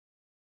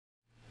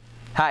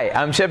Hi,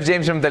 I'm Chef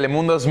James from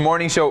Telemundo's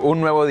morning show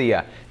Un Nuevo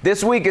Día.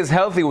 This week is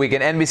Healthy Week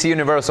in NBC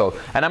Universal,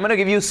 and I'm going to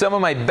give you some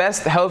of my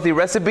best healthy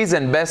recipes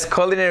and best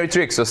culinary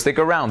tricks, so stick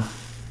around.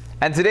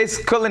 And today's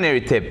culinary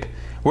tip,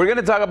 we're going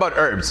to talk about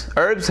herbs.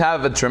 Herbs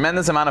have a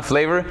tremendous amount of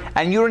flavor,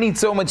 and you don't need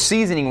so much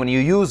seasoning when you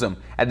use them.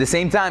 At the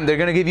same time, they're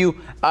going to give you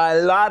a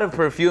lot of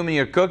perfume in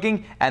your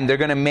cooking, and they're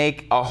going to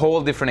make a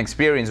whole different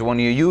experience when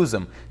you use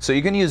them. So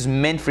you can use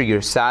mint for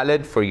your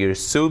salad, for your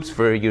soups,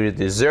 for your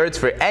desserts,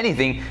 for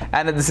anything,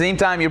 and at the same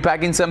time, you're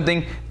packing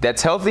something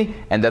that's healthy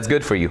and that's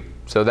good for you.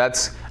 So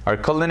that's our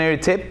culinary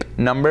tip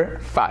number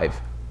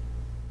 5.